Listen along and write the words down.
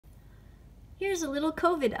Here's a little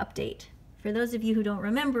Kovid update. For those of you who don't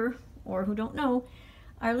remember or who don't know,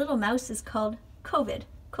 our little mouse is called Kovid,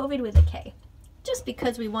 Kovid with a K, just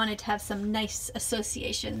because we wanted to have some nice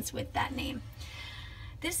associations with that name.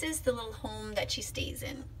 This is the little home that she stays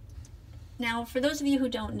in. Now, for those of you who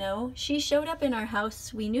don't know, she showed up in our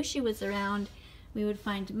house. We knew she was around. We would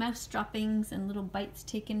find mouse droppings and little bites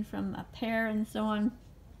taken from a pear and so on.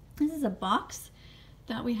 This is a box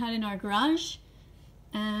that we had in our garage.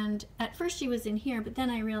 And at first she was in here, but then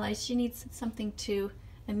I realized she needs something to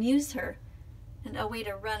amuse her and a way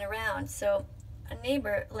to run around. So a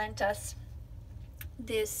neighbor lent us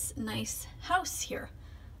this nice house here,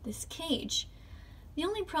 this cage. The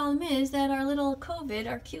only problem is that our little Kovid,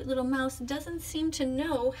 our cute little mouse, doesn't seem to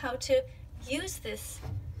know how to use this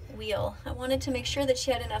wheel. I wanted to make sure that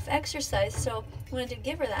she had enough exercise, so I wanted to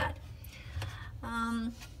give her that.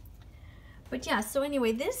 But yeah, so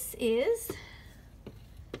anyway, this is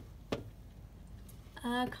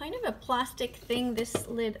kind of a plastic thing. This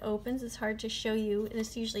lid opens. It's hard to show you.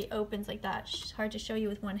 This usually opens like that. It's hard to show you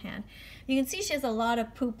with one hand. You can see she has a lot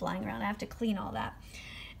of poop lying around. I have to clean all that.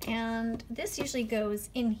 And this usually goes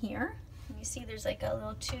in here. And you see there's like a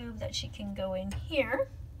little tube that she can go in here.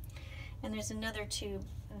 And there's another tube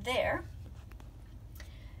there.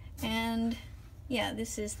 And yeah,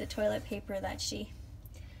 this is the toilet paper that she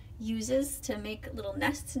uses to make little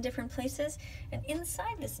nests in different places. And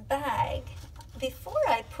inside this bag, before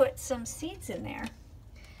I put some seeds in there,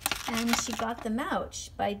 and she got them out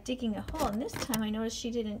by digging a hole, and this time I noticed she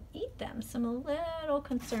didn't eat them, so I'm a little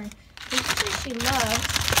concerned. Usually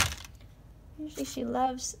she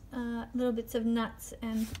loves little bits of nuts,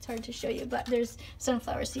 and it's hard to show you, but there's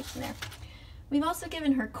sunflower seeds in there. We've also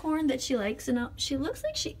given her corn that she likes, and she looks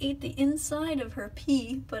like she ate the inside of her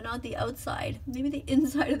pea, but not the outside. Maybe the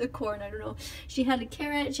inside of the corn, I don't know. She had a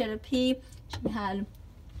carrot, she had a pea, she had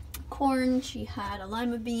corn, she had a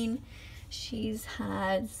lima bean, she's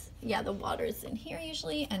had, yeah, the water's in here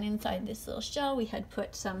usually, and inside this little shell we had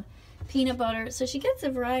put some peanut butter. So she gets a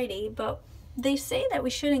variety, but they say that we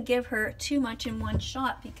shouldn't give her too much in one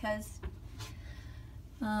shot because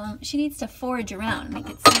she needs to forage around, make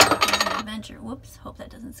it seem like there's an adventure. Whoops, hope that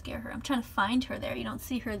doesn't scare her. I'm trying to find her there. You don't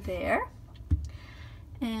see her there.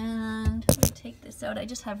 And I'm gonna take this out. I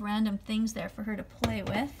just have random things there for her to play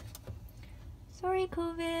with. Sorry,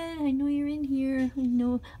 Kovid, I know you're in here.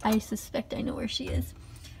 I suspect I know where she is.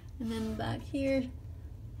 And then back here,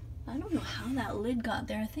 I don't know how that lid got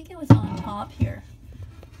there. I think it was on top here,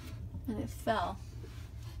 and it fell.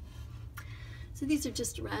 So these are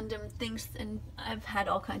just random things, and I've had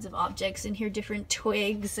all kinds of objects in here, different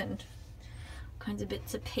twigs and kinds of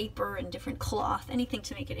bits of paper and different cloth, anything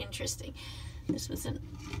to make it interesting. This was a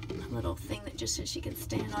little thing that just so she could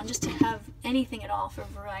stand on, just to have anything at all for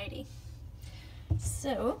variety.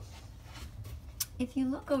 So, if you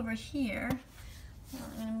look over here,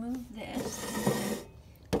 I'm going to move this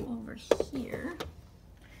over here,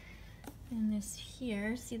 and this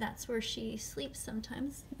here, see that's where she sleeps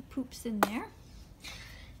sometimes, the poop's in there.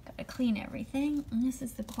 Gotta clean everything, and this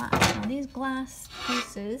is the glass. Now these glass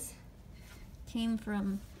pieces came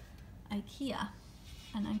from IKEA,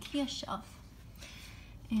 an IKEA shelf.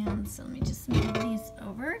 And so let me just move these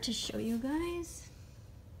over to show you guys.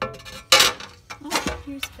 Oh,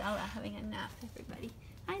 here's Bella having a nap, everybody.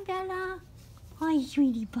 Hi, Bella. Hi,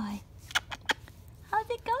 sweetie pie. How's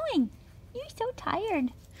it going? You're so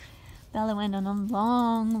tired. Bella went on a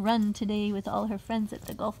long run today with all her friends at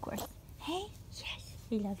the golf course. Hey? Yes,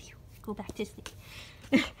 I love you. Go back to sleep.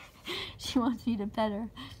 She wants me to pet her.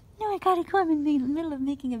 No, I gotta go. I'm in the middle of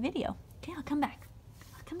making a video. Okay, I'll come back.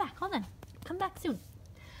 I'll come back. Hold on. Come back soon.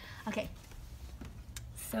 Okay.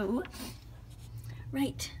 So,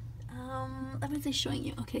 right. What was I showing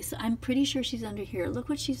you? Okay, so I'm pretty sure she's under here. Look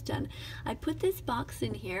what she's done. I put this box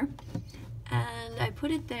in here, and I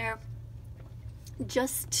put it there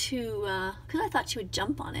just to, because I thought she would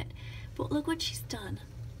jump on it. But look what she's done.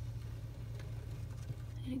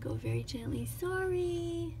 I'm gonna go very gently.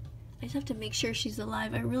 Sorry. I just have to make sure she's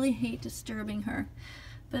alive. I really hate disturbing her.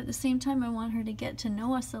 But at the same time, I want her to get to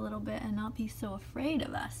know us a little bit and not be so afraid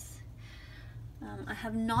of us. I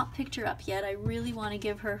have not picked her up yet. I really want to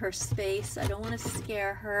give her her space. I don't want to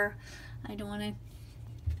scare her. I don't want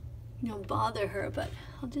to, bother her, but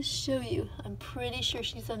I'll just show you. I'm pretty sure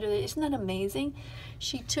she's under there. Isn't that amazing?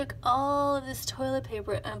 She took all of this toilet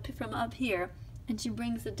paper from up here, and she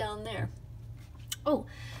brings it down there. Oh,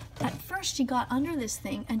 at first she got under this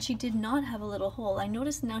thing, and she did not have a little hole. I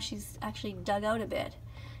noticed now she's actually dug out a bit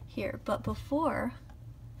here, but before,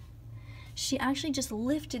 she actually just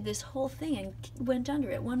lifted this whole thing and went under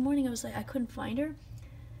it. One morning I was like, I couldn't find her,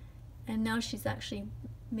 and now she's actually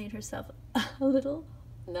made herself a little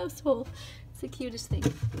mouse hole. It's the cutest thing.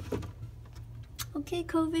 Okay,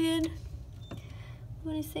 Kovid.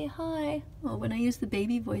 When I say hi, oh, when I use the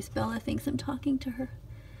baby voice, Bella thinks I'm talking to her.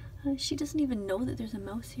 She doesn't even know that there's a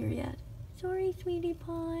mouse here yet. Sorry, sweetie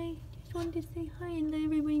pie. Just wanted to say hi and let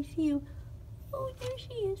everybody see you. Oh, there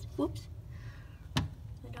she is. Whoops. I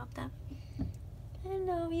dropped that.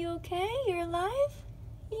 Hello, you okay? You're alive?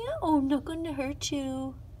 Yeah? Oh, I'm not going to hurt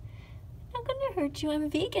you. I'm not going to hurt you. I'm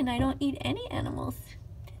vegan. I don't eat any animals.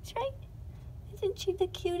 That's right. Isn't she the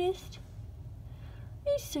cutest?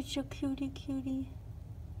 You're such a cutie.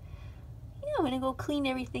 Yeah, I'm going to go clean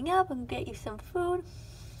everything up and get you some food.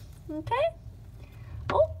 Okay?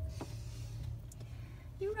 Oh!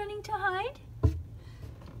 You running to hide?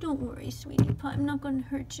 Don't worry, sweetie pie. I'm not going to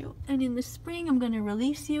hurt you. And in the spring, I'm going to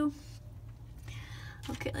release you.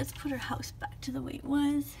 Okay, let's put our house back to the way it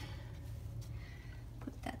was.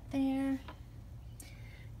 Put that there.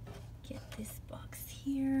 Get this box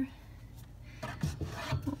here.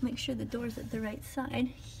 We'll make sure the door's at the right side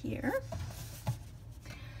here.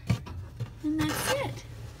 And that's it.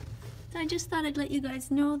 So I just thought I'd let you guys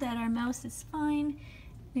know that our mouse is fine.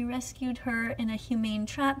 We rescued her in a humane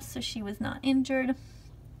trap so she was not injured.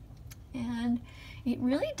 And it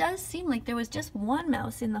really does seem like there was just one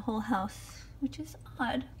mouse in the whole house, which is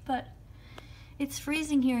odd, but it's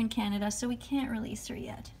freezing here in Canada, so we can't release her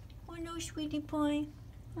yet. Oh no, sweetie boy.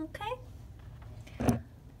 Okay?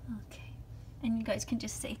 Okay. And you guys can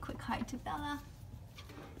just say a quick hi to Bella.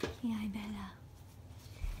 Hi, Bella.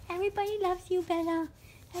 Everybody loves you, Bella.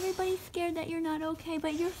 Everybody's scared that you're not okay,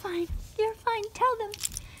 but you're fine. You're fine. Tell them.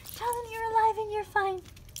 Tell them you're alive and you're fine.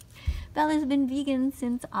 Bella's been vegan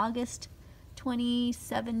since August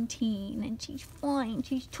 2017, and she's fine.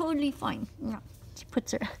 She's totally fine. She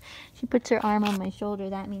puts her arm on my shoulder.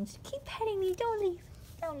 That means keep petting me. Don't leave.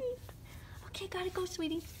 Don't leave. Okay, gotta go,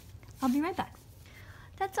 sweetie. I'll be right back.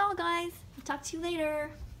 That's all, guys. I'll talk to you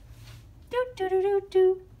later. Do do do do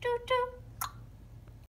do do do.